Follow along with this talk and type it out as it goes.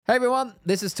Hey everyone,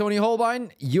 this is Tony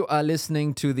Holbein. You are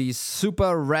listening to the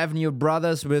Super Revenue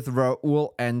Brothers with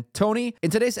Raul and Tony.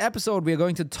 In today's episode, we are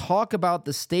going to talk about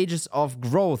the stages of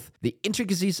growth, the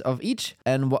intricacies of each,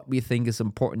 and what we think is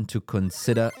important to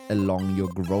consider along your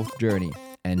growth journey.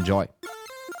 Enjoy.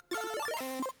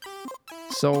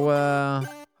 So, how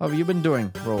have you been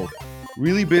doing, Raul?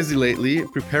 Really busy lately,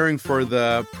 preparing for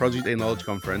the Project A Knowledge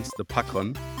Conference, the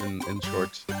PACON in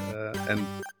short. And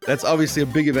that's obviously a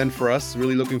big event for us.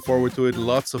 Really looking forward to it.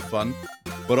 Lots of fun.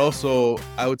 But also,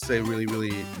 I would say really,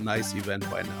 really nice event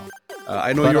by now.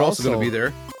 I know you're also going to be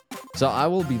there. So I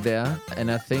will be there,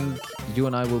 and I think you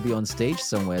and I will be on stage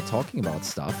somewhere talking about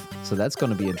stuff. So that's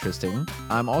going to be interesting.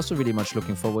 I'm also really much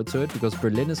looking forward to it because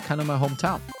Berlin is kind of my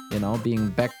hometown. You know,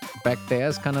 being back there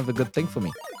is kind of a good thing for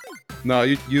me. No,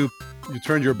 you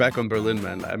turned your back on Berlin,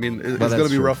 man. I mean, it's going to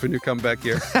be rough when you come back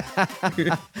here.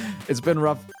 It's been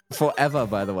rough forever,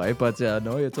 by the way. But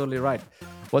no, you're totally right.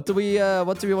 What do we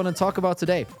want to talk about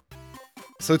today?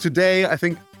 So today, I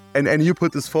think, and you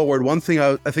put this forward, one thing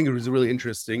I think is really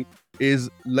interesting is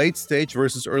late stage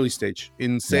versus early stage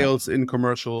in sales, in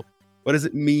commercial. What does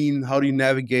it mean? How do you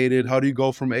navigate it? How do you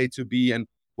go from A to B? And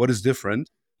what is different?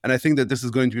 And I think that this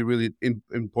is going to be really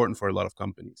important for a lot of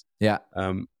companies. Yeah.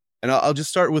 And I'll just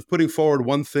start with putting forward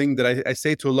one thing that I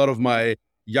say to a lot of my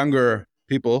younger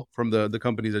people from the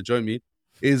companies that join me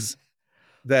is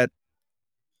that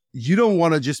you don't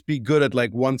want to just be good at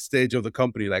like one stage of the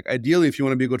company. Like ideally, if you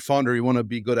want to be a good founder, you want to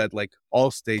be good at like all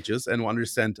stages and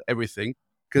understand everything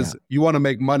because you want to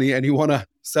make money and you want to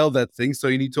sell that thing. So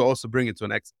you need to also bring it to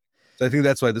an exit. So I think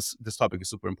that's why this topic is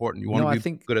super important. You want to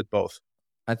be good at both.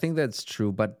 I think that's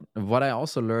true. But what I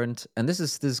also learned, and this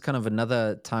is kind of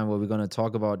another time where we're going to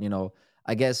talk about,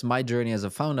 I guess my journey as a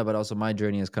founder, but also my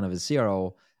journey as kind of a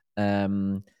CRO.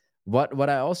 What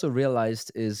I also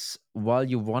realized is while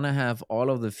you want to have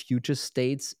all of the future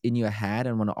states in your head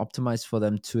and want to optimize for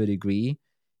them to a degree,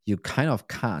 you kind of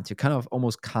can't. You kind of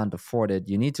almost can't afford it.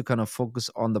 You need to kind of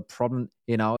focus on the problem.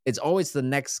 It's always the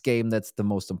next game that's the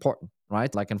most important,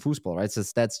 right? Like in football, right? So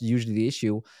that's usually the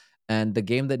issue. And the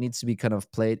game that needs to be kind of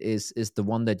played is the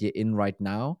one that you're in right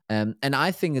now. And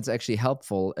I think it's actually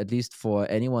helpful, at least for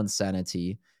anyone's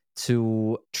sanity,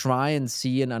 to try and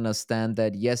see and understand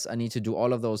that, yes, I need to do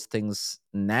all of those things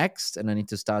next. And I need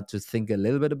to start to think a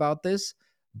little bit about this.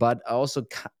 But I also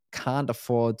can't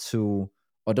afford to,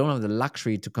 or don't have the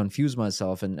luxury to confuse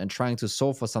myself and trying to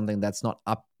solve for something that's not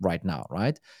up right now,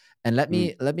 right? And let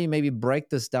me maybe break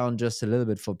this down just a little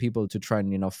bit for people to try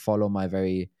and, follow my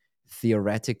very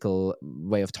theoretical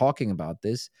way of talking about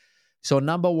this. So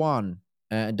number one,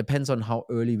 it depends on how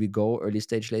early we go, early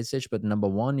stage, late stage, but number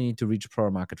one, you need to reach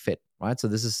product market fit, right? So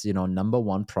this is, number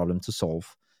one problem to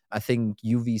solve. I think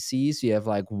UVCs, you have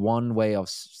like one way of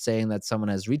saying that someone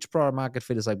has reached product market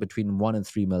fit is like between 1 and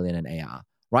 3 million in AR,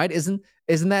 right? Isn't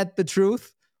that the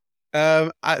truth?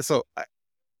 Absolute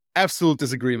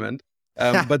disagreement.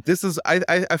 But this is,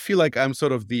 I feel like I'm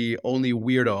sort of the only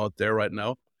weirdo out there right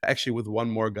now. Actually, with one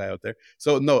more guy out there.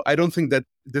 So no, I don't think that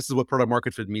this is what product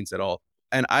market fit means at all.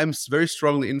 And I'm very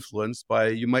strongly influenced by,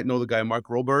 you might know the guy, Mark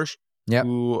Roberge,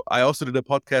 who I also did a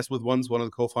podcast with once, one of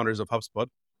the co-founders of HubSpot.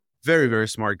 Very, very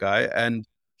smart guy. And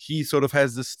he sort of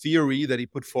has this theory that he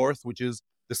put forth, which is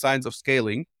the science of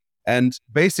scaling. And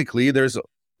basically it's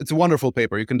a wonderful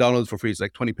paper. You can download it for free. It's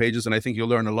like 20 pages. And I think you'll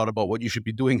learn a lot about what you should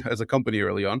be doing as a company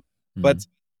early on. Mm-hmm. But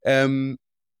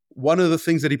one of the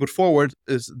things that he put forward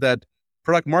is that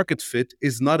product market fit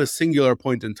is not a singular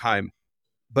point in time,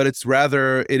 but it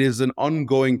is an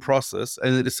ongoing process.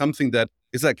 And it is something that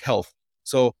is like health.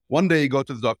 So one day you go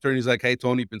to the doctor and he's like, hey,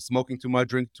 Tony, you've been smoking too much,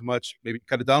 drinking too much, maybe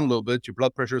cut it down a little bit. Your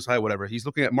blood pressure is high, whatever. He's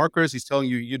looking at markers. He's telling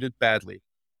you did badly.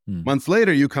 Months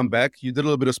later, you come back, you did a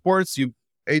little bit of sports, you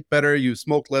ate better, you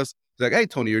smoked less. He's like, hey,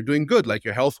 Tony, you're doing good. Like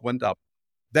your health went up.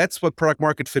 That's what product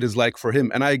market fit is like for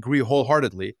him. And I agree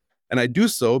wholeheartedly. And I do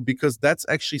so because that's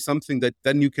actually something that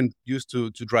then you can use to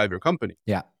drive your company.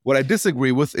 Yeah. What I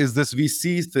disagree with is this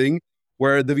VC thing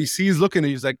where the VC is looking at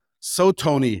you, he's like, so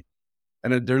Tony,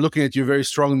 and they're looking at you very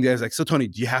strongly. Guys like, so Tony,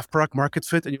 do you have product market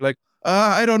fit? And you're like,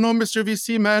 I don't know, Mr.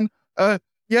 VC, man.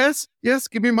 Yes,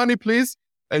 give me money, please.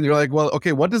 And you're like, well,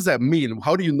 okay, what does that mean?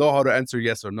 How do you know how to answer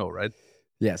yes or no, right?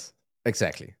 Yes.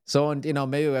 Exactly. So, and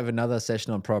maybe we have another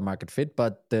session on product market fit,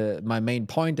 but my main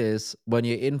point is when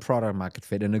you're in product market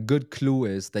fit, and a good clue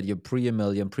is that you're pre-1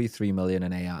 million, pre-3 million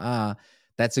in ARR,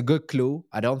 that's a good clue.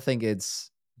 I don't think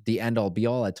it's the end all be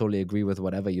all. I totally agree with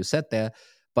whatever you said there.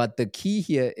 But the key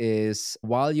here is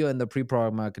while you're in the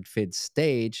pre-product market fit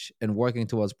stage and working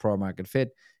towards product market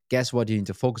fit, guess what you need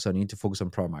to focus on? You need to focus on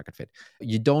product market fit.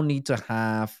 You don't need to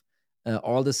have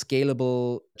all the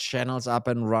scalable channels up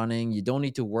and running. You don't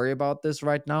need to worry about this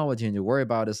right now. What you need to worry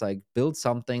about is like build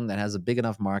something that has a big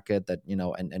enough market that,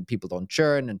 and people don't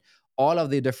churn, and all of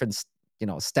the different,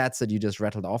 stats that you just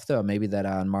rattled off there, or maybe that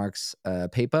are on Mark's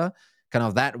paper, kind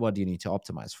of that what you need to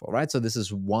optimize for, right? So this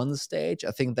is one stage.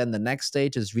 I think then the next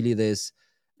stage is really this,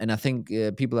 and I think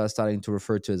people are starting to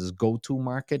refer to it as go-to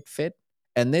market fit.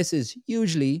 And this is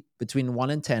usually between 1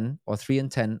 and 10 or 3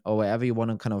 and 10, or wherever you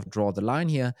want to kind of draw the line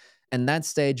here. And that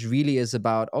stage really is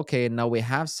about, okay, now we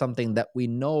have something that we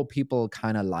know people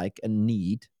kind of like and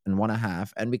need and want to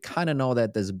have. And we kind of know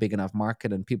that there's a big enough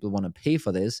market and people want to pay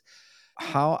for this.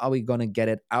 How are we going to get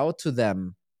it out to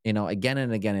them, again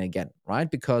and again and again,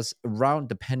 right? Because around,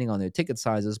 depending on their ticket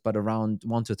sizes, but around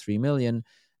 1 to 3 million,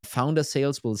 founder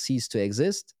sales will cease to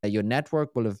exist. Your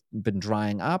network will have been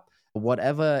drying up.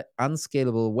 Whatever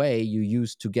unscalable way you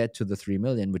use to get to the 3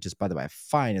 million, which is, by the way,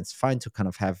 fine. It's fine to kind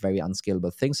of have very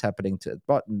unscalable things happening to it.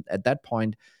 But at that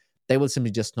point, they will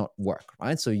simply just not work,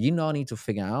 right? So you now need to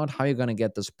figure out how you're going to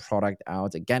get this product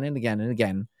out again and again and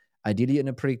again, ideally in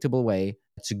a predictable way,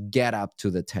 to get up to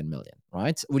the 10 million,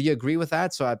 right? Would you agree with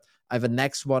that? So I have a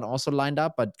next one also lined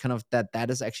up, but kind of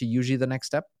that is actually usually the next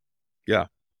step. Yeah.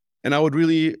 And I would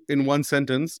really, in one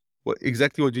sentence,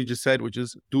 exactly what you just said, which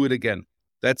is do it again.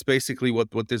 That's basically what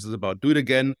this is about. Do it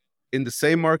again in the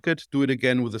same market, do it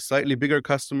again with a slightly bigger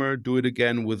customer, do it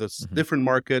again with a different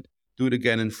market, do it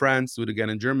again in France, do it again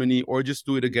in Germany, or just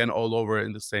do it again all over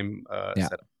in the same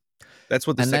setup. That's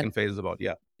what the second phase is about.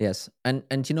 Yeah. Yes. And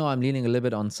I'm leaning a little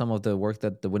bit on some of the work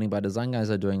that the Winning by Design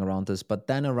guys are doing around this, but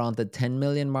then around the 10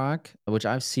 million mark, which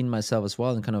I've seen myself as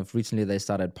well, and kind of recently they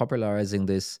started popularizing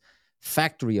this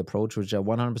factory approach, which I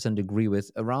 100% agree with.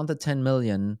 Around the 10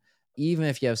 million, even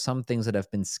if you have some things that have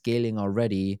been scaling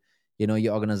already,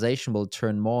 your organization will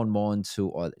turn more and more into,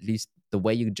 or at least the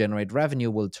way you generate revenue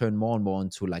will turn more and more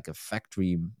into like a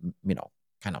factory,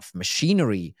 kind of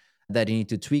machinery that you need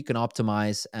to tweak and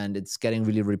optimize, and it's getting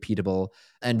really repeatable.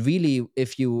 And really,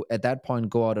 if you at that point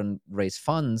go out and raise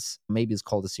funds, maybe it's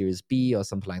called a Series B or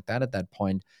something like that at that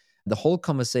point, the whole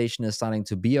conversation is starting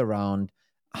to be around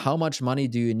how much money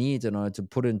do you need in order to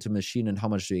put into machine and how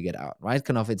much do you get out, right?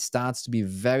 Kind of it starts to be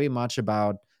very much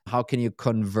about how can you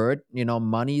convert,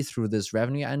 money through this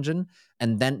revenue engine,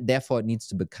 and then therefore it needs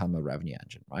to become a revenue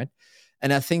engine, right?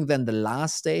 And I think then the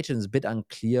last stage, and it's a bit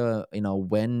unclear,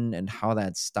 when and how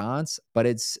that starts, but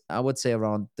it's, I would say,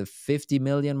 around the 50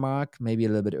 million mark, maybe a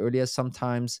little bit earlier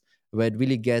sometimes, where it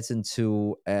really gets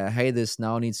into, hey, this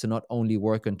now needs to not only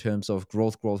work in terms of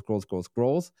growth,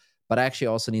 but actually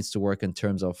also needs to work in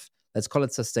terms of, let's call it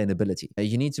sustainability.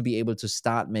 You need to be able to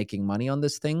start making money on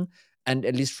this thing. And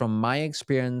at least from my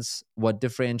experience, what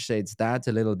differentiates that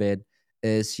a little bit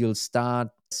is you'll start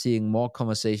seeing more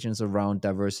conversations around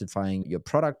diversifying your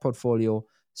product portfolio.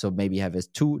 So maybe you have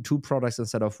two products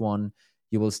instead of one.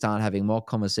 You will start having more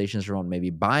conversations around maybe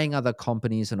buying other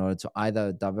companies in order to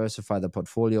either diversify the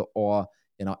portfolio or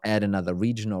add another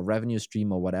region or revenue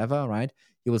stream or whatever, right?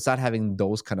 You will start having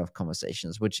those kind of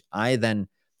conversations, which I'm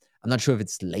not sure if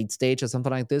it's late stage or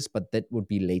something like this, but that would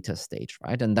be later stage,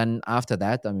 right? And then after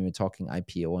that, we're talking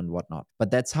IPO and whatnot. But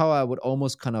that's how I would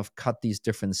almost kind of cut these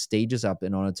different stages up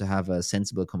in order to have a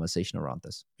sensible conversation around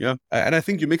this. Yeah. And I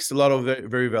think you mixed a lot of very,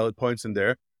 very valid points in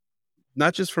there,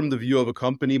 not just from the view of a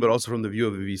company, but also from the view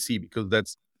of a VC,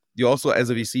 because you also,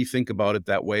 as a VC, think about it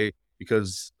that way,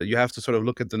 because you have to sort of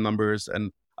look at the numbers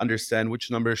and understand which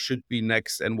numbers should be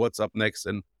next and what's up next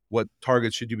and what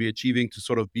targets should you be achieving to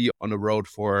sort of be on the road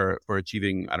for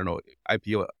achieving, I don't know,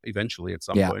 IPO eventually at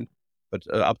some point, but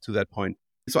up to that point.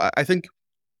 So I think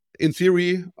in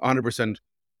theory, 100%,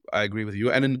 I agree with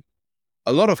you. And in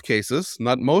a lot of cases,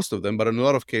 not most of them, but in a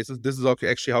lot of cases, this is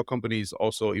actually how companies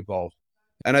also evolve.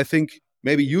 And I think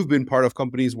maybe you've been part of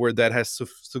companies where that has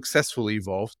successfully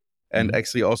evolved and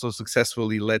actually also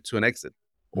successfully led to an exit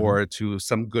or to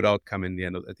some good outcome at the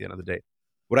end of the day.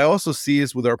 What I also see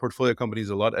is with our portfolio companies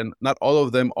a lot, and not all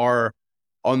of them are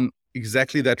on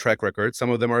exactly that track record. Some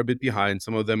of them are a bit behind.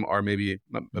 Some of them are maybe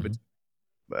a bit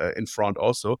in front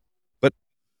also. But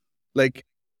like,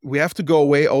 we have to go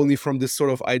away only from this sort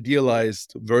of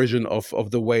idealized version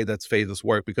of the way that phases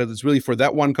work, because it's really for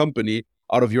that one company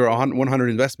out of your 100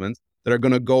 investments that are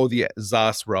going to go the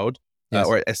SaaS route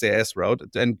or SaaS route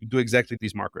and do exactly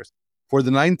these markers. For the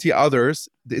 90 others,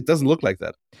 it doesn't look like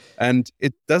that. And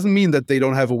it doesn't mean that they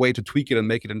don't have a way to tweak it and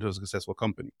make it into a successful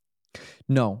company.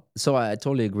 No. So I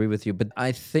totally agree with you. But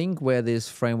I think where this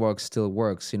framework still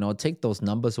works, take those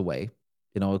numbers away,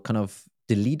 kind of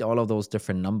delete all of those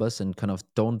different numbers and kind of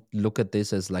don't look at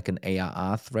this as like an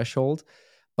ARR threshold,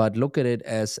 but look at it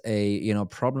as a,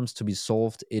 problems to be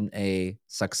solved in a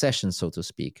succession, so to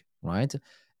speak. right?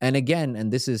 And again,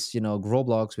 and this is, grow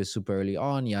blocks, we're super early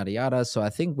on, yada yada. So I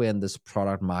think we're in this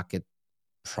product market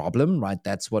problem, right?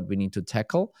 That's what we need to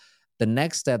tackle. The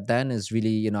next step then is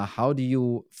really, how do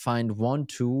you find one,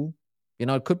 two,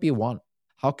 it could be one.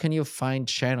 How can you find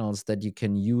channels that you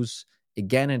can use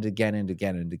again and again and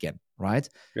again and again, right?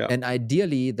 Yeah. And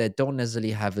ideally, that don't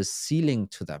necessarily have a ceiling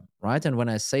to them, right? And when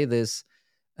I say this,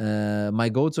 my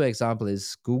go-to example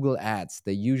is Google Ads.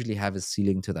 They usually have a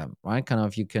ceiling to them, right? Kind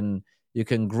of you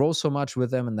can grow so much with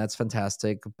them, and that's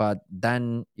fantastic. But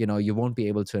then you won't be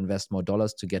able to invest more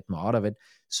dollars to get more out of it.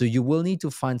 So you will need to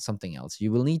find something else.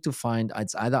 You will need to find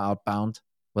it's either outbound,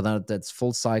 whether that's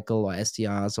full cycle or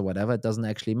SDRs or whatever. It doesn't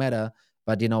actually matter.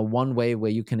 But one way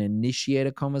where you can initiate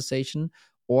a conversation,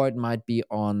 or it might be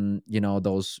on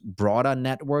those broader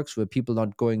networks where people are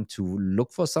not going to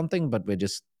look for something, but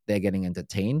they're getting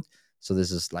entertained. So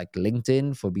this is like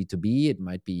LinkedIn for B2B. It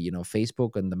might be,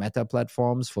 Facebook and the Meta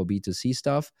platforms for B2C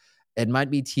stuff. It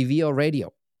might be TV or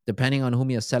radio, depending on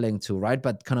whom you're selling to, right?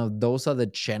 But kind of those are the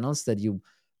channels that you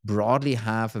broadly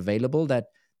have available that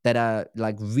are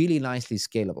like really nicely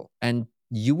scalable. And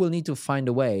you will need to find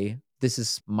a way. This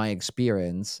is my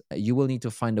experience. You will need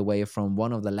to find a way from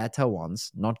one of the latter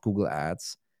ones, not Google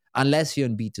Ads, unless you're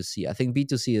in B2C. I think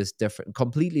B2C is different,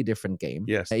 completely different game.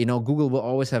 Yes. Google will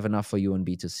always have enough for you in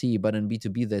B2C, but in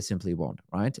B2B, they simply won't,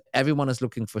 right? Everyone is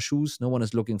looking for shoes. No one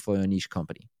is looking for a niche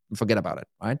company. Forget about it,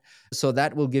 right? So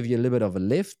that will give you a little bit of a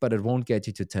lift, but it won't get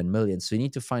you to 10 million. So you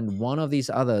need to find one of these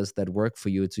others that work for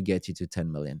you to get you to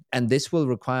 10 million. And this will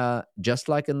require, just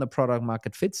like in the product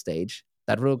market fit stage,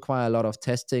 that will require a lot of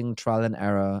testing, trial and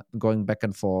error, going back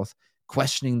and forth,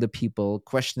 questioning the people,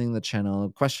 questioning the channel,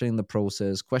 questioning the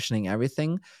process, questioning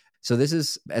everything. So this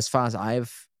is, as far as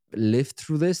I've lived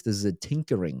through this is a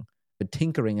tinkering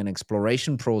and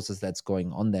exploration process that's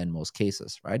going on there in most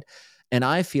cases, right? And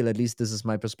I feel, at least this is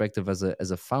my perspective as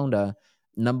a founder,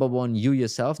 number one, you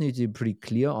yourself need to be pretty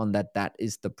clear on that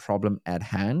is the problem at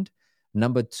hand.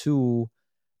 Number two,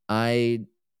 I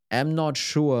am not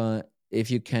sure if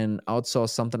you can outsource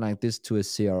something like this to a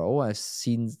CRO. I've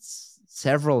seen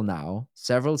several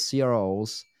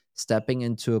CROs stepping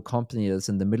into a company that's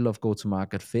in the middle of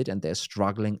go-to-market fit, and they're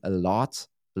struggling a lot.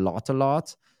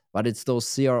 But it's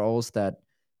those CROs that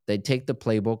they take the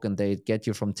playbook and they get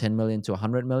you from 10 million to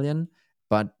 100 million.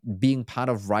 But being part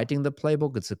of writing the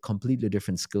playbook, it's a completely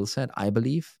different skill set, I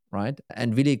believe, right?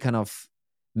 And really kind of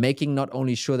making not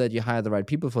only sure that you hire the right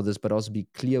people for this, but also be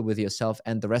clear with yourself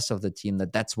and the rest of the team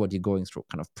that that's what you're going through.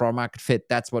 Kind of product market fit,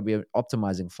 that's what we're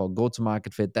optimizing for. Go to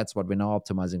market fit, that's what we're now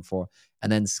optimizing for.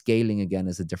 And then scaling again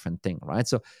is a different thing, right?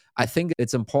 So I think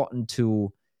it's important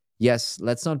to, yes,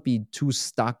 let's not be too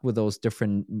stuck with those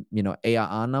different,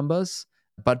 ARR numbers,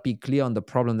 but be clear on the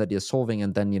problem that you're solving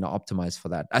and then, optimize for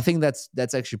that. I think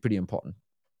that's actually pretty important.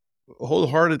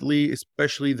 Wholeheartedly,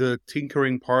 especially the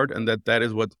tinkering part, and that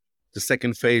is what the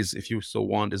second phase, if you so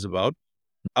want, is about.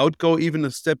 I would go even a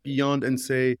step beyond and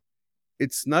say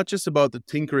it's not just about the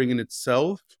tinkering in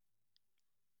itself.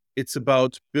 It's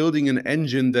about building an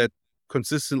engine that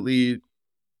consistently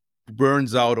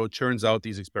burns out or churns out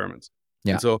these experiments.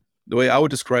 Yeah. And so the way I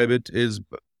would describe it is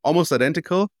almost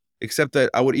identical, except that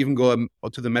I would even go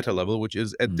to the meta level, which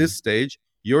is at this stage,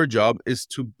 your job is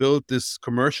to build this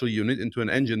commercial unit into an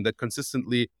engine that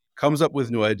consistently comes up with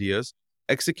new ideas,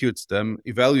 executes them,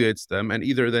 evaluates them, and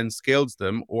either then scales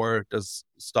them or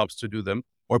stops to do them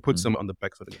or puts them on the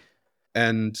back foot again.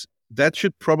 And that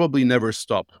should probably never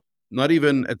stop. Not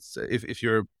even if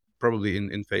you're probably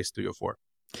in phase 3 or 4.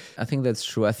 I think that's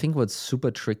true. I think what's super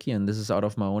tricky, and this is out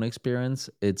of my own experience,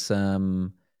 it's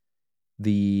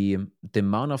the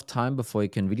amount of time before you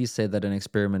can really say that an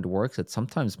experiment works. It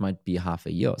sometimes might be half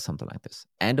a year or something like this,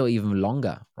 and or even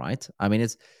longer, right? I mean,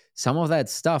 it's some of that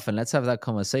stuff, and let's have that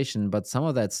conversation. But some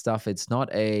of that stuff, it's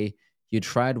not you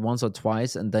tried once or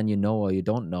twice and then or you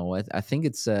don't know. I think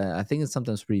it's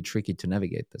sometimes pretty tricky to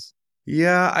navigate this.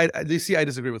 Yeah, I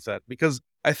disagree with that, because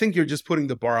I think you're just putting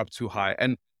the bar up too high,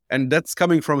 and that's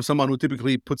coming from someone who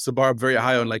typically puts the bar up very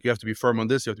high on, like, you have to be firm on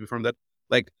this, you have to be firm on that.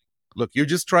 Like, look, you're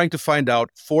just trying to find out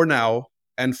for now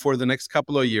and for the next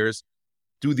couple of years,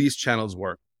 do these channels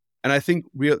work? And I think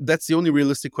that's the only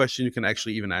realistic question you can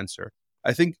actually even answer.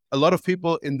 I think a lot of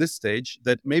people in this stage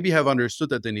that maybe have understood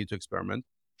that they need to experiment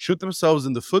shoot themselves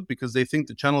in the foot because they think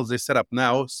the channels they set up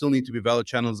now still need to be valid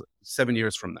channels 7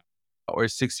 years from now or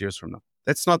 6 years from now.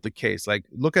 That's not the case. Like,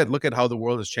 look at how the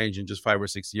world has changed in just 5 or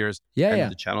 6 years.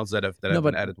 The channels that have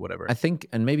been added, whatever. I think,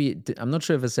 and maybe I'm not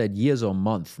sure if I said years or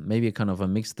month. Maybe kind of I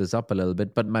mixed this up a little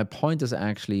bit. But my point is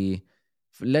actually,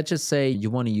 let's just say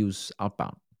you want to use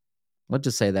outbound. Let's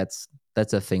just say that's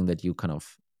a thing that you kind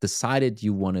of decided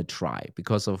you want to try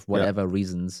because of whatever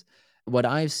reasons. What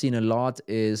I've seen a lot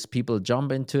is people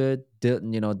jump into it,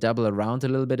 dabble around a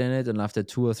little bit in it, and after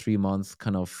 2 or 3 months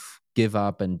kind of give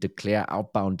up and declare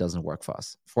outbound doesn't work for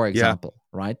us, for Yeah. example,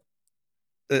 right?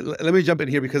 Let me jump in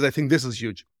here because I think this is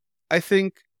huge. I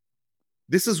think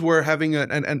this is where having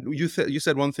and you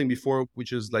said one thing before,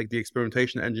 which is like the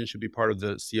experimentation engine should be part of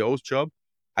the CO's job.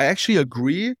 I actually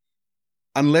agree,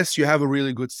 unless you have a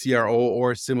really good CRO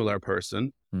or similar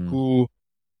person who,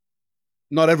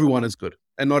 not everyone is good,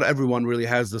 and not everyone really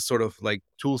has this sort of like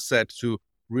tool set to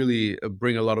really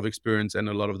bring a lot of experience and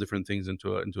a lot of different things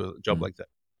into a job like that.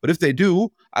 But if they do,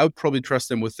 I would probably trust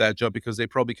them with that job because they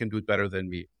probably can do it better than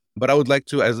me. But I would like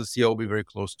to, as a CEO, be very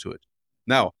close to it.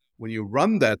 Now, when you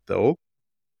run that though,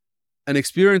 an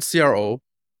experienced CRO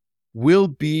will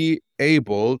be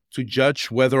able to judge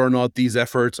whether or not these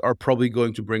efforts are probably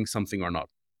going to bring something or not.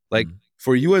 Like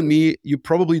for you and me, you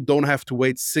probably don't have to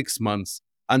wait 6 months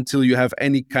until you have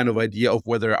any kind of idea of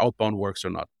whether outbound works or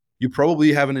not. You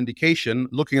probably have an indication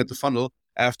looking at the funnel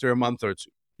after a month or two.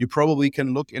 You probably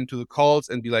can look into the calls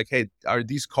and be like, hey, are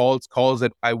these calls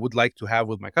that I would like to have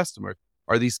with my customer?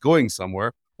 Are these going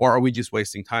somewhere, or are we just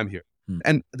wasting time here?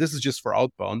 And this is just for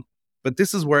outbound. But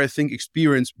this is where I think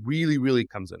experience really, really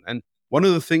comes in. And one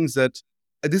of the things that,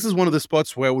 this is one of the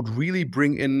spots where I would really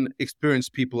bring in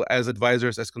experienced people as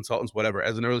advisors, as consultants, whatever,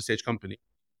 as an early stage company,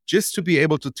 just to be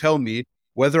able to tell me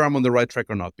whether I'm on the right track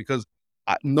or not. Because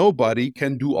nobody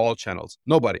can do all channels.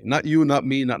 Nobody, not you, not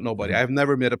me, not nobody. I've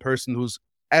never met a person who's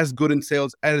as good in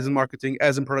sales, as in marketing,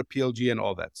 as in product PLG and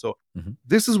all that. So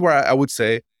this is where I would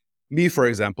say, me, for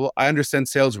example, I understand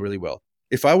sales really well.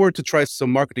 If I were to try some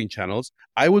marketing channels,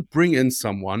 I would bring in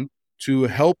someone to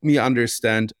help me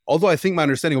understand, although I think my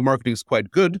understanding of marketing is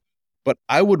quite good, but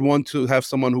I would want to have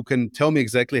someone who can tell me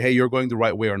exactly, hey, you're going the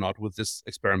right way or not with this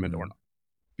experiment or not.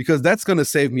 Because that's going to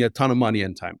save me a ton of money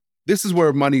and time. This is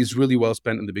where money is really well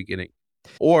spent in the beginning.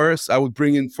 Or I would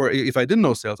bring in, if I didn't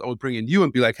know sales, I would bring in you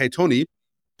and be like, hey, Toni,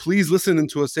 please listen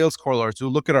into a sales call or to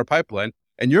look at our pipeline.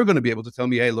 And you're going to be able to tell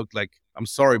me, hey, look, like, I'm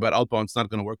sorry, but outbound's not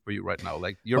going to work for you right now.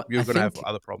 Like, you're going to have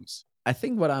other problems. I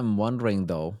think what I'm wondering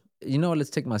though,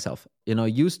 let's take myself,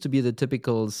 used to be the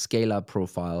typical scale-up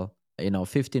profile,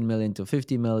 15 million to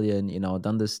 50 million,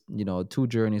 done this, 2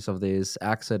 journeys of this,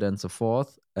 exit and so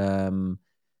forth,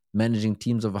 managing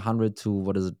teams of 100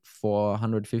 to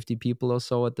 450 people or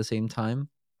so at the same time.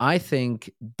 I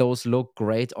think those look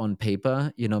great on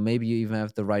paper. Maybe you even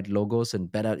have the right logos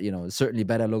and better, certainly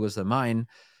better logos than mine.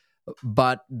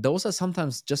 But those are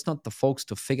sometimes just not the folks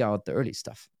to figure out the early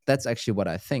stuff. That's actually what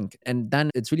I think. And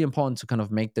then it's really important to kind of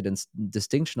make the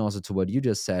distinction also to what you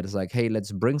just said. It's like, hey,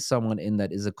 let's bring someone in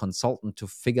that is a consultant to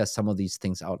figure some of these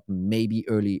things out maybe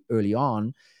early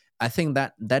on. I think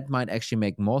that might actually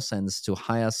make more sense to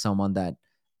hire someone that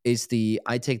is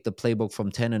I take the playbook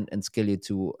from 10 and scale it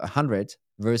to 100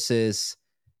 versus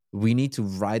we need to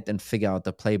write and figure out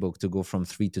the playbook to go from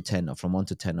 3 to 10 or from 1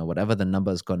 to 10 or whatever the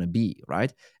number is going to be,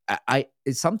 right? I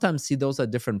sometimes see those are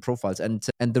different profiles. And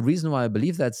the reason why I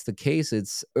believe that's the case,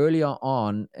 it's earlier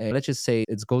on, let's just say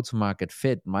it's go-to-market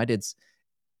fit, right? It's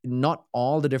not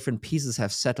all the different pieces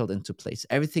have settled into place.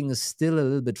 Everything is still a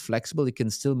little bit flexible. You can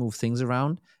still move things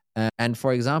around. And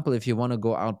for example, if you want to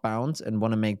go outbound and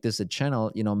want to make this a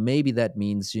channel, maybe that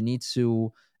means you need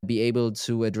to be able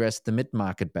to address the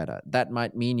mid-market better. That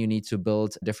might mean you need to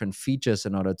build different features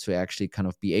in order to actually kind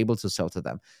of be able to sell to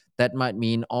them. That might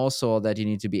mean also that you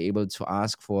need to be able to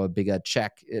ask for a bigger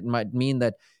check. It might mean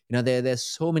that, there's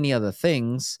so many other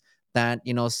things that,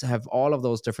 have all of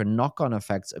those different knock-on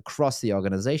effects across the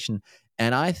organization.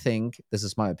 And I think, this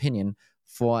is my opinion,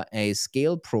 for a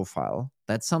scale profile,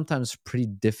 that's sometimes pretty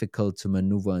difficult to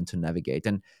maneuver and to navigate.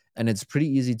 And it's pretty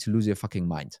easy to lose your fucking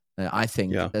mind. I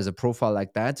think there's a profile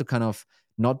like that to kind of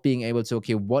not being able to,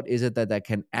 okay, what is it that I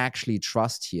can actually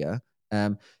trust here?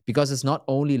 Because it's not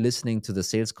only listening to the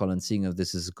sales call and seeing if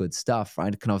this is good stuff,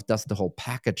 right? It kind of does the whole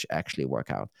package actually work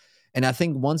out? And I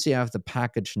think once you have the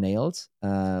package nailed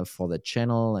for the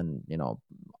channel and,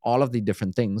 all of the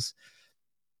different things,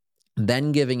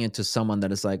 then giving it to someone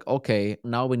that is like, okay,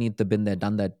 now we need the been there,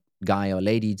 done that guy or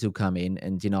lady to come in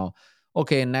and,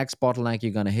 okay, next bottleneck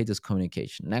you're going to hit is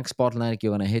communication. Next bottleneck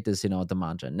you're going to hit is,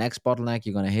 demand gen. Next bottleneck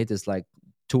you're going to hit is like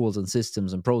tools and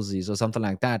systems and processes or something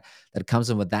like that comes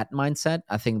in with that mindset.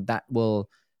 I think that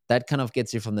kind of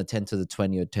gets you from the 10 to the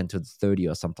 20 or 10 to the 30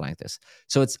 or something like this.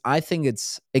 So I think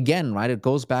it's, again, right, it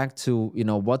goes back to,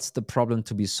 what's the problem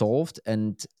to be solved?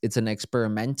 And it's an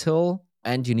experimental,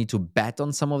 and you need to bet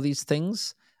on some of these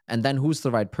things. And then who's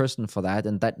the right person for that?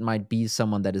 And that might be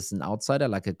someone that is an outsider,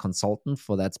 like a consultant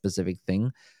for that specific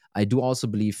thing. I do also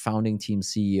believe founding team,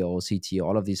 CEO, CTO,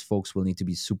 all of these folks will need to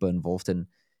be super involved in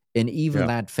even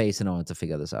that phase in order to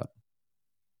figure this out.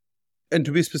 And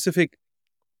to be specific,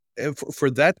 for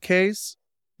that case,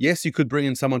 yes, you could bring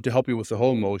in someone to help you with the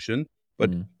whole motion.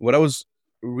 But what I was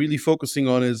really focusing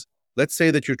on is, let's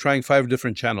say that you're trying 5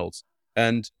 different channels,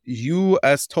 and you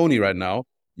as Toni right now,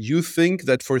 you think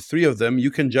that for 3 of them,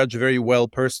 you can judge very well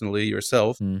personally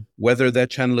yourself whether that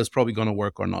channel is probably going to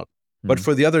work or not. But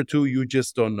for the other 2, you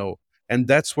just don't know. And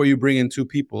that's where you bring in 2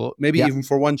 people, maybe even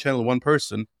for one channel, one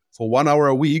person, for 1 hour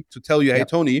a week to tell you, hey,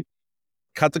 Toni,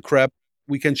 cut the crap.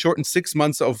 We can shorten 6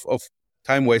 months of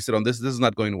time wasted on this. This is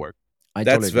not going to work. That's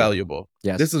totally valuable.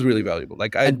 Yes. This is really valuable.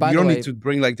 Like, you don't need to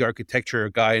bring like the architecture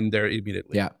guy in there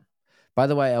immediately. Yeah. By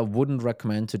the way, I wouldn't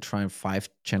recommend to try 5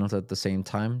 channels at the same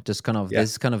time. Just kind of,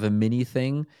 this is kind of a mini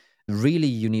thing. Really,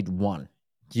 you need one.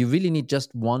 You really need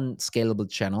just one scalable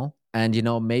channel. And,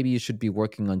 maybe you should be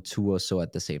working on 2 or so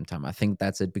at the same time. I think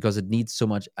that's it, because it needs so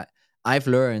much. I've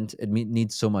learned it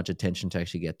needs so much attention to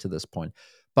actually get to this point.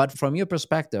 But from your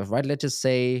perspective, right, let's just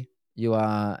say you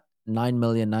are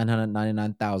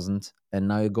 9,999,000 and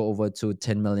now you go over to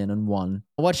 10,000,001.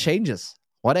 What changes?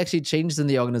 What actually changed in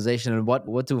the organization, and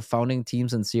what do founding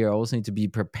teams and CROs need to be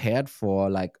prepared for?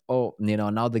 Like,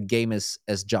 now the game has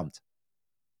jumped.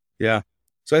 Yeah.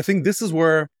 So I think this is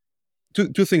where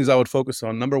two things I would focus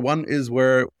on. Number one is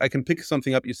where I can pick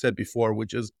something up you said before,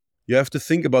 which is you have to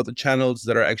think about the channels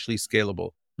that are actually scalable.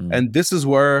 And this is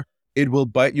where it will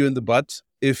bite you in the butt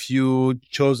if you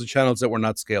chose the channels that were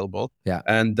not scalable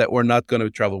and that were not going to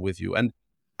travel with you. And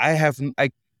I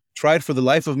tried for the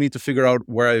life of me to figure out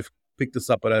where I've picked this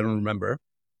up, but I don't remember.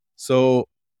 So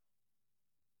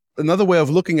another way of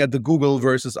looking at the Google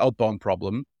versus outbound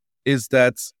problem is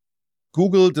that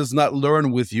Google does not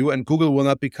learn with you, and Google will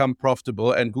not become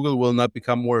profitable, and Google will not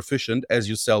become more efficient as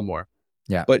you sell more.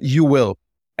 Yeah. But you will.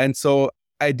 And so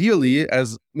ideally,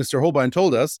 as Mr. Holbein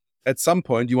told us, at some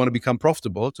point you want to become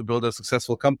profitable to build a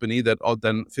successful company that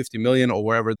then 50 million or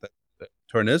wherever the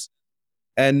turn is.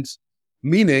 And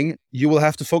meaning you will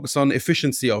have to focus on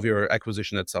efficiency of your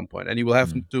acquisition at some point. And you will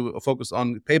have to focus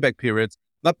on payback periods,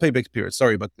 not payback periods,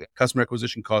 sorry, but customer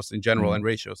acquisition costs in general and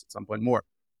ratios at some point more.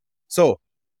 So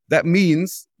that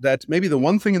means that maybe the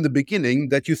one thing in the beginning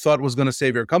that you thought was going to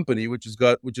save your company, which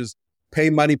is pay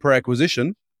money per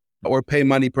acquisition or pay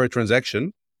money per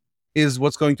transaction, is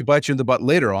what's going to bite you in the butt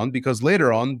later on, because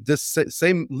later on, this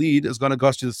same lead is going to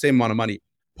cost you the same amount of money,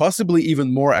 possibly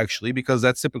even more actually, because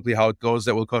that's typically how it goes.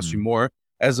 That will cost you more.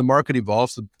 As the market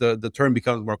evolves, the term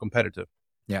becomes more competitive.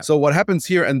 Yeah. So what happens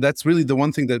here, and that's really the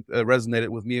one thing that resonated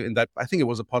with me in that, I think it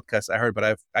was a podcast I heard,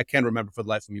 but I can't remember for the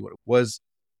life of me what it was.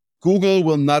 Google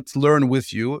will not learn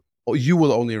with you, or you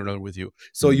will only learn with you.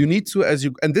 So you need to,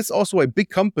 and this also why big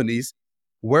companies,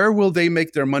 where will they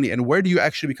make their money and where do you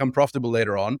actually become profitable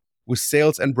later on? With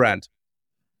sales and brand.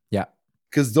 Yeah.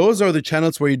 Because those are the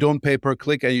channels where you don't pay per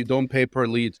click and you don't pay per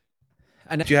lead.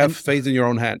 And you have faith in your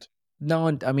own hand. No,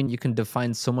 and I mean, you can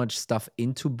define so much stuff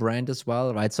into brand as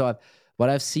well, right? So what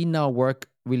I've seen now work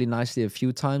really nicely a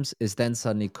few times is then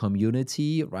suddenly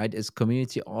community, right? Is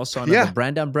community also under the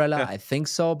brand umbrella? Yeah. I think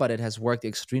so, but it has worked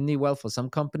extremely well for some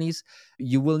companies.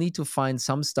 You will need to find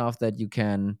some stuff that you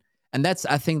can, and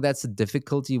I think that's the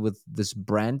difficulty with this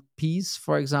brand piece,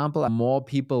 for example. More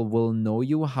people will know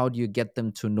you. How do you get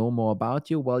them to know more about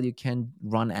you? Well, you can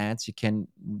run ads, you can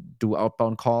do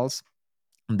outbound calls.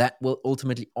 That will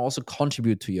ultimately also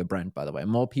contribute to your brand, by the way.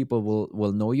 More people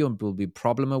will know you and will be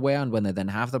problem aware. And when they then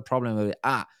have the problem, they'll be,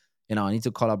 I need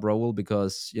to call up Raul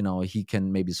because, he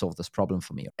can maybe solve this problem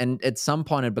for me. And at some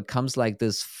point, it becomes like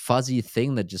this fuzzy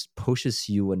thing that just pushes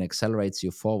you and accelerates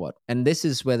you forward. And this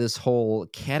is where this whole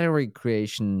category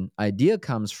creation idea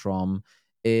comes from.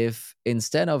 If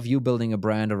instead of you building a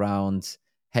brand around,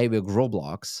 hey, we're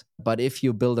Roblox, but if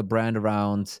you build a brand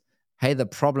around, hey, the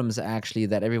problem is actually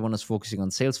that everyone is focusing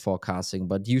on sales forecasting,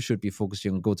 but you should be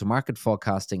focusing on go-to-market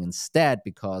forecasting instead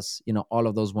because, all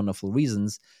of those wonderful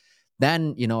reasons.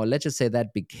 Then, let's just say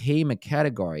that became a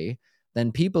category.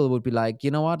 Then people would be like,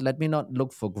 you know what? Let me not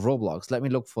look for Roblox. Let me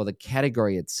look for the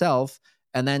category itself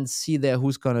and then see there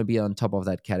who's going to be on top of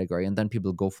that category. And then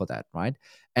people go for that, right?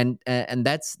 And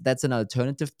that's an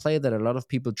alternative play that a lot of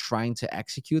people trying to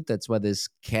execute. That's why this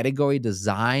category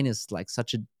design is like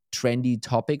such a trendy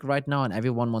topic right now, and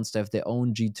everyone wants to have their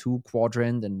own G2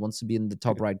 quadrant and wants to be in the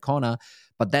top right corner.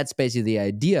 But that's basically the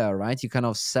idea, right? You kind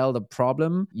of sell the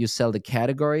problem, you sell the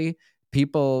category.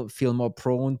 People feel more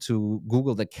prone to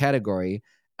Google the category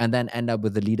and then end up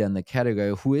with the leader in the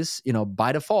category who is,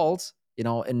 by default,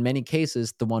 in many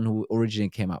cases, the one who originally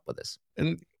came up with this.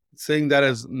 And saying that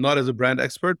as not as a brand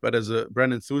expert, but as a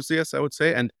brand enthusiast, I would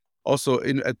say. And also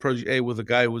at Project A with a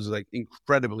guy who was like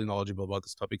incredibly knowledgeable about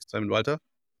this topic, Simon Walter.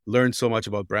 Learned so much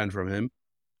about brand from him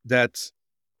that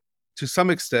to some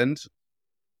extent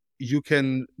you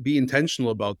can be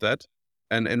intentional about that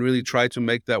and really try to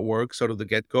make that work sort of the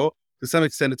get-go. To some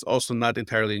extent, it's also not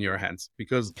entirely in your hands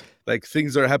because like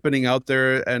things are happening out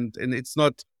there and it's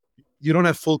not, you don't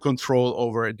have full control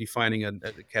over defining a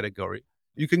category.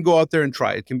 You can go out there and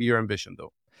try. It can be your ambition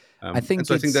though. I And think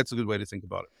so I think it's that's a good way to think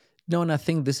about it. no, and I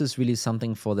think this is really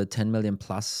something for the 10 million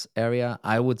plus area.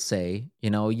 I would say,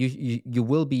 you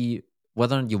will be,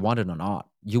 whether you want it or not,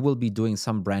 you will be doing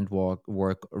some brand work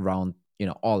around,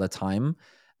 all the time,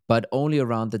 but only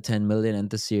around the 10 million and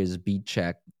the Series B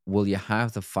check will you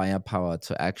have the firepower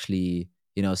to actually,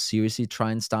 seriously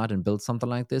try and start and build something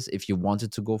like this if you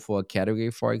wanted to go for a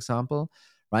category, for example,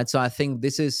 right? So I think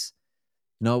this is,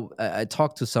 I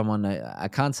talked to someone. I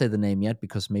can't say the name yet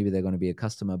because maybe they're going to be a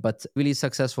customer, but really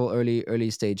successful early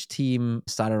stage team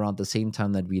started around the same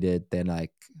time that we did. They're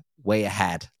like way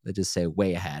ahead. Let's just say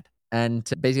way ahead, and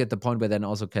basically at the point where then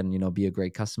also can be a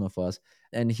great customer for us.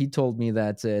 And he told me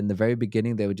that in the very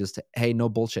beginning they were just, hey, no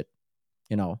bullshit.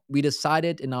 We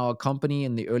decided in our company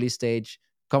in the early stage,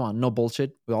 come on, no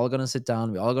bullshit. We're all gonna sit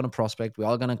down. We're all gonna prospect. We're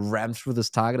all gonna ram through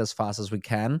this target as fast as we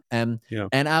can. Yeah.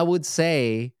 And I would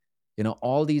say,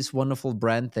 all these wonderful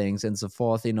brand things and so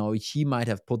forth, he might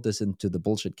have put this into the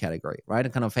bullshit category, right?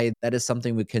 And kind of, hey, that is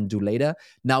something we can do later.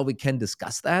 Now we can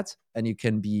discuss that and you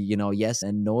can be, yes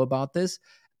and no about this.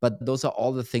 But those are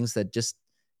all the things that just,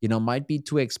 might be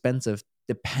too expensive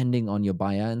depending on your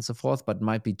buyer and so forth, but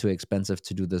might be too expensive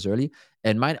to do this early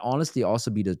and might honestly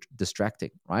also be distracting,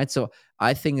 right? So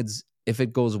I think if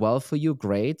it goes well for you,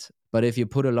 great. But if you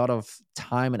put a lot of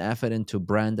time and effort into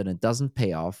brand and it doesn't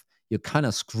pay off, you're kind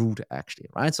of screwed actually,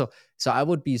 right? So I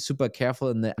would be super careful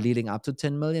in the leading up to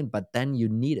 10 million, but then you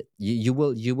need it. You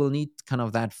will need kind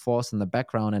of that force in the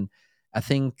background. And I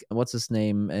think what's his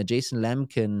name, Jason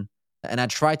Lemkin, and I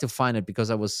tried to find it because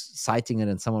I was citing it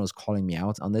and someone was calling me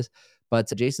out on this.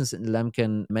 But Jason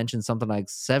Lemkin mentioned something like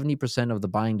 70% of the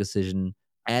buying decision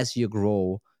as you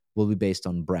grow will be based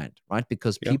on brand, right?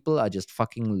 Because people are just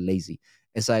fucking lazy.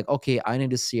 It's like, okay, I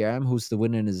need a CRM. Who's the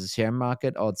winner in the CRM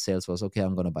market? Oh, it's Salesforce. Okay,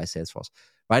 I'm going to buy Salesforce,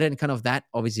 right? And kind of that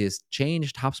obviously has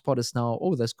changed. HubSpot is now,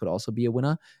 oh, this could also be a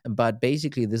winner. But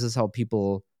basically, this is how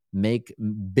people make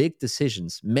big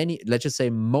decisions. Let's just say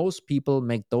most people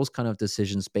make those kind of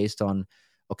decisions based on,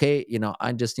 okay,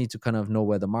 I just need to kind of know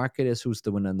where the market is, who's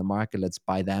the winner in the market, let's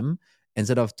buy them,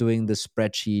 instead of doing the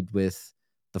spreadsheet with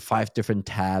the 5 different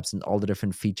tabs and all the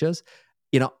different features.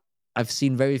 I've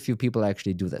seen very few people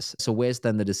actually do this. So where's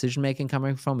then the decision making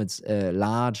coming from? It's to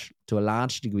a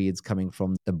large degree, it's coming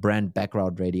from the brand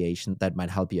background radiation that might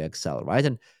help you excel, right?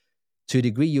 And to a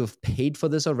degree, you've paid for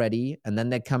this already, and then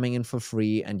they're coming in for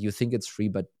free, and you think it's free,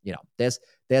 but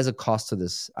there's a cost to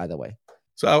this either way.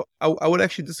 So I would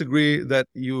actually disagree that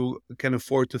you can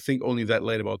afford to think only that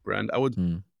late about brand. I would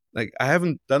I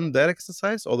haven't done that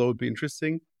exercise, although it would be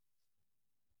interesting.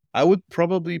 I would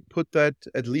probably put that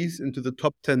at least into the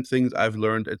top 10 things I've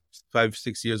learned at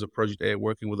 5-6 years of Project A,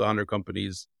 working with 100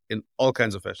 companies in all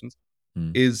kinds of fashions,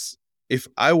 is if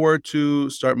I were to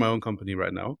start my own company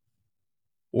right now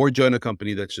or join a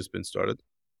company that's just been started,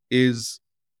 is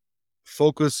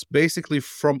focus basically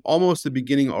from almost the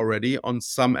beginning already on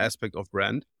some aspect of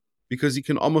brand, because you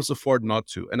can almost afford not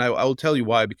to. And I will tell you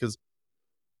why, because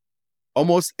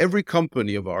almost every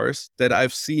company of ours that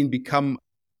I've seen become,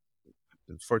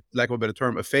 for lack of a better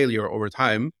term, a failure over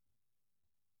time,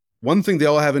 one thing they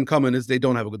all have in common is they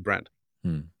don't have a good brand.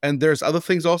 And there's other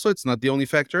things also. It's not the only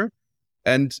factor.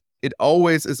 And it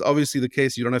always is obviously the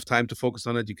case. You don't have time to focus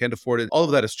on it. You can't afford it. All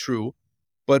of that is true.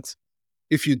 But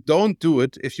if you don't do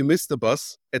it, if you miss the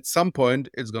bus, at some point,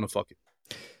 it's going to fuck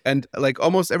you. And like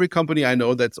almost every company I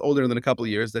know that's older than a couple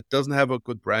of years that doesn't have a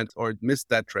good brand or missed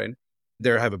that train, they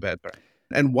have a bad brand.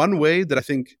 And one way that I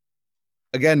think,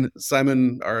 again,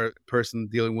 Simon, our person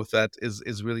dealing with that,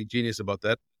 is really genius about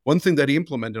that. One thing that he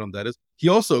implemented on that is he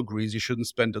also agrees you shouldn't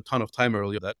spend a ton of time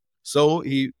early on that. So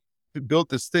he built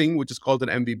this thing, which is called an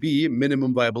MVB,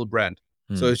 minimum viable brand.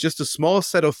 So it's just a small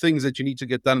set of things that you need to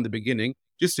get done in the beginning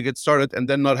just to get started and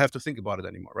then not have to think about it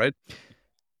anymore, right?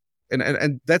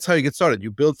 And that's how you get started.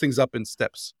 You build things up in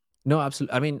steps. No,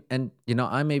 absolutely. I mean, and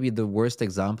I may be the worst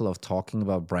example of talking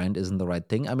about brand isn't the right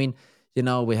thing. I mean,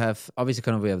 we have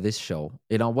obviously we have this show.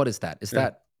 What is that?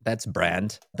 That's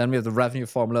brand. Then we have the revenue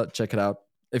formula. Check it out.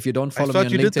 If you don't follow me on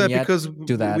LinkedIn yet, you did that yet, because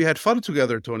do that. We had fun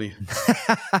together, Toni.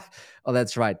 Oh,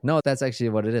 that's right. No, that's actually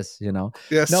what it is,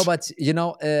 Yes. No, but,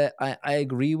 I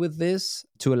agree with this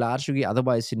to a large degree.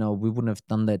 Otherwise, we wouldn't have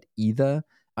done that either.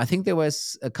 I think there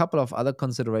was a couple of other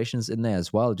considerations in there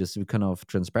as well, just to be kind of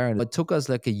transparent. It took us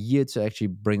like a year to actually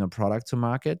bring a product to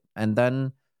market. And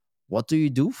then what do you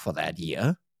do for that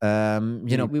year?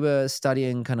 We were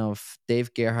studying kind of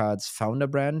Dave Gerhardt's founder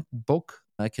brand book.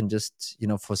 I can just,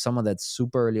 for someone that's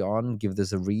super early on, give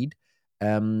this a read.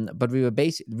 But we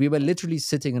were literally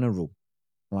sitting in a room,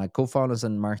 like co-founders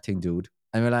and marketing dude.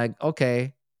 And we're like,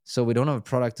 okay, so we don't have a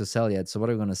product to sell yet. So what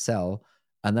are we going to sell?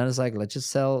 And then it's like, let's just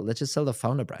sell the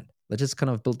founder brand. Let's just kind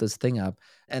of build this thing up.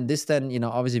 And this then,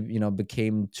 obviously,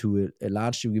 became to a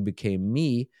large degree became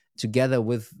me together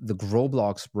with the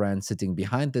Growblocks brand sitting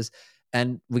behind this.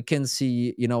 And we can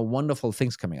see, wonderful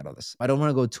things coming out of this. I don't want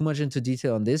to go too much into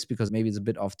detail on this because maybe it's a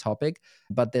bit off topic,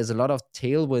 but there's a lot of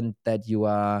tailwind that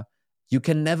you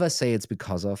can never say it's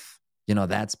because of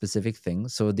that specific thing.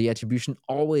 So the attribution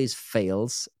always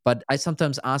fails. But I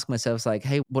sometimes ask myself, like,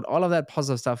 hey, would all of that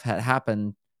positive stuff had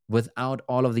happened without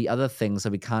all of the other things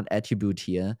that we can't attribute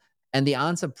here? And the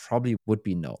answer probably would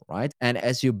be no, right? And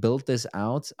as you build this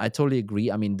out, I totally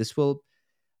agree. I mean,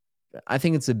 I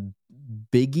think it's a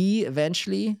biggie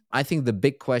eventually. I think the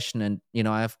big question, and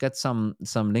I've got some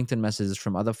LinkedIn messages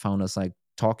from other founders like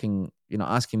talking,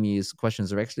 asking me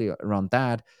questions directly around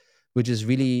that, which is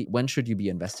really, when should you be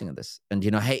investing in this? And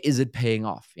hey, is it paying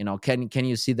off? Can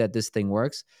you see that this thing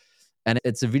works? And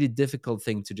it's a really difficult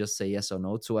thing to just say yes or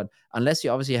no to it, unless you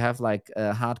obviously have like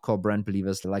hardcore brand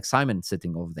believers like Simon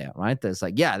sitting over there, right? There's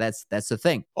like, yeah, that's the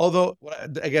thing. Although,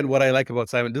 again, what I like about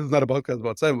Simon, this is not a podcast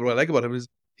about Simon, but what I like about him is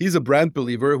he's a brand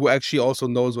believer who actually also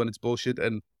knows when it's bullshit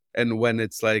and when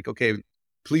it's like, okay,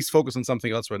 please focus on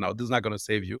something else right now. This is not going to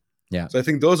save you. Yeah. So I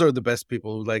think those are the best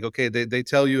people who like, okay, they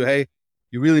tell you, hey,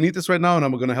 you really need this right now and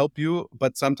I'm going to help you.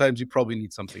 But sometimes you probably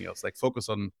need something else. Like focus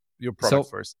on your product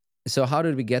first. So how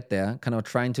did we get there? Kind of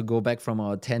trying to go back from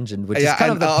our tangent, which is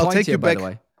kind of the point here, by the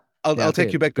way. I'll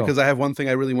take you back because I have one thing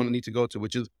I really need to go to,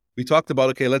 which is we talked about,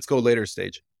 okay, let's go later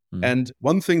stage. And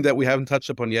one thing that we haven't touched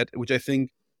upon yet, which I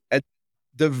think at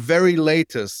the very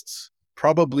latest,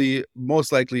 probably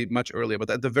most likely much earlier, but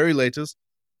at the very latest,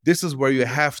 this is where you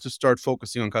have to start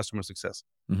focusing on customer success.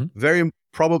 Very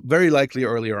likely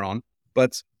earlier on,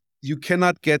 but you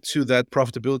cannot get to that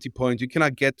profitability point. You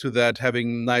cannot get to that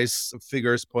having nice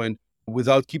figures point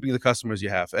without keeping the customers you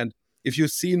have. And if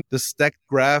you've seen the stacked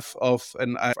graph of,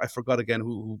 and I forgot again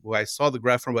who I saw the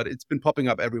graph from, but it's been popping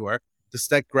up everywhere. The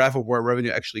stacked graph of where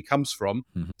revenue actually comes from.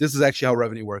 This is actually how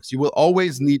revenue works. You will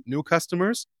always need new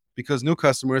customers because new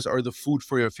customers are the food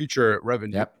for your future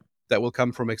revenue that will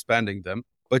come from expanding them.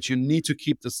 But you need to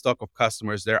keep the stock of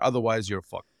customers there. Otherwise, you're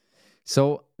fucked.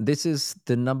 So this is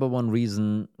the number one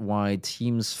reason why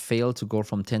teams fail to go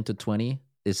from 10 to 20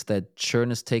 is that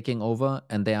churn is taking over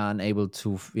and they are unable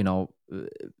to,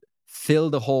 fill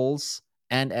the holes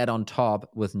and add on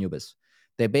top with new biz.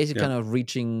 They're basically kind of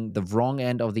reaching the wrong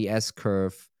end of the S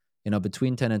curve,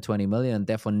 between 10 and 20 million, and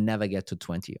therefore never get to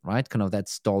 20, right? Kind of that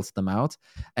stalls them out.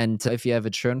 And if you have a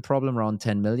churn problem around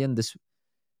 10 million,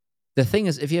 the thing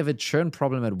is, if you have a churn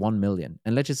problem at 1 million,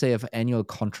 and let's just say you have annual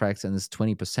contracts and it's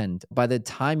 20%, by the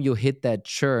time you hit that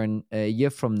churn a year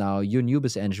from now, your new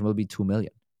biz engine will be 2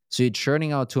 million. So you're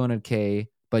churning out 200K,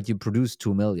 but you produce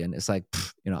 2 million. It's like,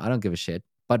 I don't give a shit.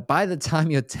 But by the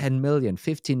time you're 10 million,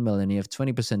 15 million, you have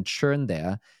 20% churn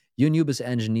there, your new biz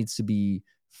engine needs to be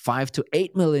 5 to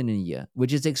 8 million a year,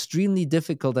 which is extremely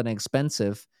difficult and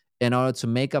expensive in order to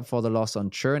make up for the loss on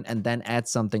churn and then add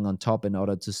something on top in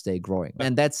order to stay growing.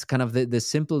 And that's kind of the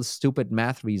simple, stupid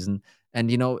math reason. And,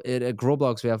 at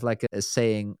Growblocks, we have like a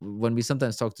saying when we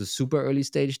sometimes talk to super early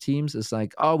stage teams, it's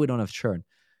like, oh, we don't have churn.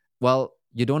 Well,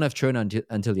 you don't have churn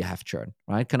until you have churn,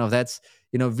 right? Kind of that's,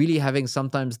 really having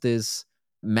sometimes this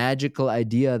magical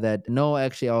idea that, no,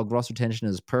 actually our gross retention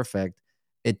is perfect.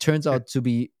 It turns out to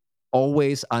be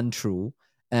always untrue.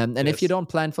 And if you don't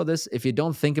plan for this, if you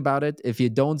don't think about it, if you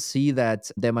don't see that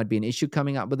there might be an issue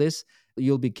coming up with this,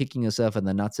 you'll be kicking yourself in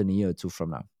the nuts in a year or two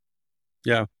from now.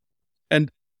 Yeah. And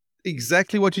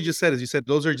exactly what you just said is you said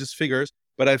those are just figures,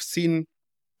 but I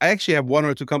actually have one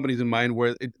or two companies in mind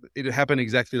where it happened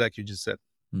exactly like you just said,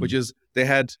 which is they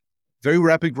had very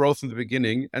rapid growth in the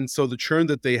beginning. And so the churn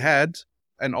that they had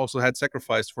and also had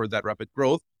sacrificed for that rapid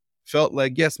growth felt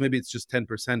like, yes, maybe it's just 10%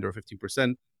 or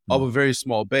 15% of a very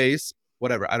small base.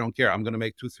 Whatever, I don't care. I'm going to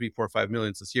make 2, 3, 4, 5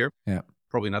 million this year. Yeah.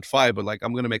 Probably not 5, but like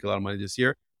I'm going to make a lot of money this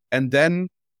year. And then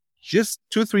just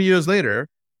 2, 3 years later,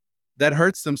 that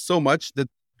hurts them so much that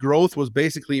growth was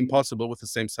basically impossible with the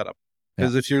same setup.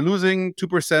 Because if you're losing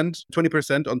 2%,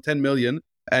 20% on 10 million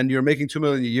and you're making 2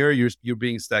 million a year, you're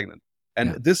being stagnant.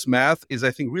 And this math is, I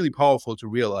think, really powerful to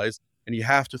realize. And you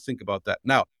have to think about that.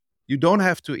 Now, you don't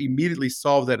have to immediately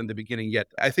solve that in the beginning yet.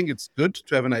 I think it's good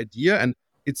to have an idea. And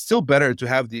it's still better to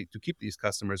have to keep these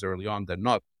customers early on than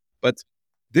not. But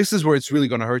this is where it's really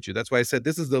going to hurt you. That's why I said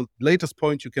this is the latest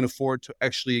point you can afford to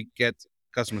actually get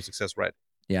customer success right.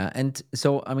 Yeah. And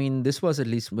so, I mean, this was at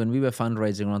least when we were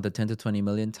fundraising around the 10 to 20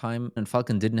 million time, and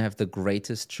Falcon didn't have the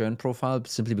greatest churn profile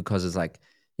simply because it's like,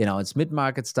 it's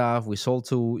mid-market stuff. We sold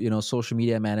to, social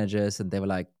media managers, and they were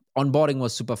like, onboarding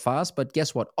was super fast, but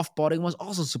guess what? Offboarding was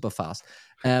also super fast.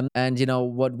 And,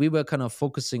 what we were kind of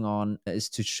focusing on is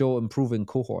to show improving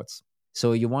cohorts.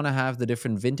 So you want to have the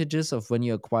different vintages of when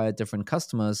you acquire different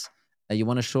customers. You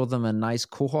want to show them a nice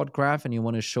cohort graph, and you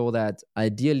want to show that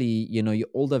ideally, your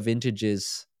older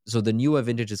vintages, so the newer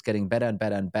vintage is getting better and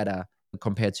better and better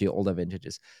compared to your older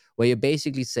vintages, where you're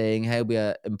basically saying, hey, we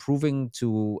are improving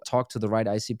to talk to the right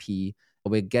ICP.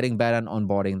 We're getting better at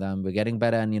onboarding them. We're getting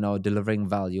better at, delivering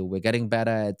value. We're getting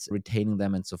better at retaining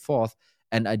them and so forth.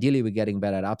 And ideally, we're getting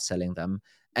better at upselling them.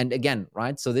 And again,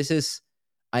 right? So this is,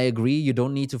 I agree, you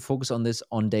don't need to focus on this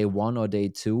on day one or day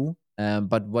two.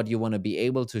 But what you want to be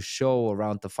able to show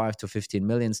around the 5 to 15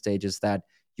 million stage is that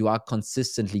you are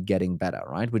consistently getting better,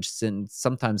 right? Which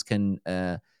sometimes can,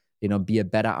 be a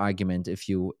better argument if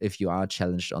you are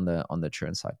challenged on the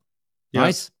churn side. Yeah.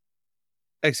 Nice.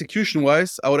 Execution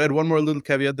wise, I would add one more little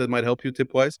caveat that might help you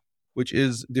tip wise, which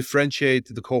is differentiate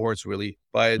the cohorts really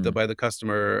by the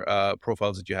customer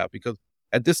profiles that you have, because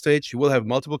at this stage you will have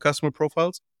multiple customer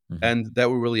profiles. Mm-hmm. And that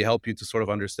will really help you to sort of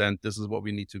understand this is what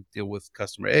we need to deal with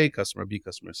customer A, customer B,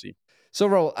 customer C. So,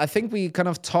 Raul, I think we kind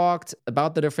of talked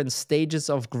about the different stages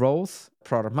of growth: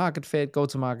 product market fit,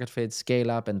 go-to-market fit,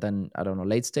 scale up, and then, I don't know,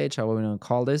 late stage, however we want to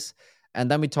call this. And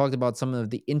then we talked about some of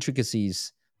the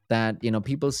intricacies that,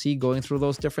 people see going through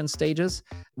those different stages.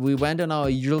 We went on our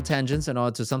usual tangents in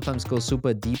order to sometimes go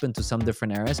super deep into some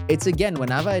different areas. It's, again,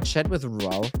 whenever I chat with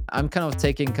Raul, I'm kind of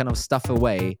taking kind of stuff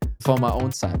away for my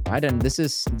own side, right? And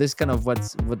this kind of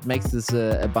what makes this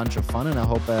a bunch of fun, and I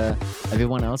hope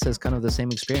everyone else has kind of the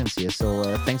same experience here.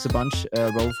 So thanks a bunch,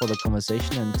 Raul, for the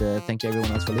conversation, and thank you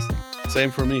everyone else for listening. Same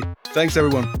for me. Thanks,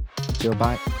 everyone.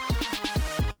 Bye.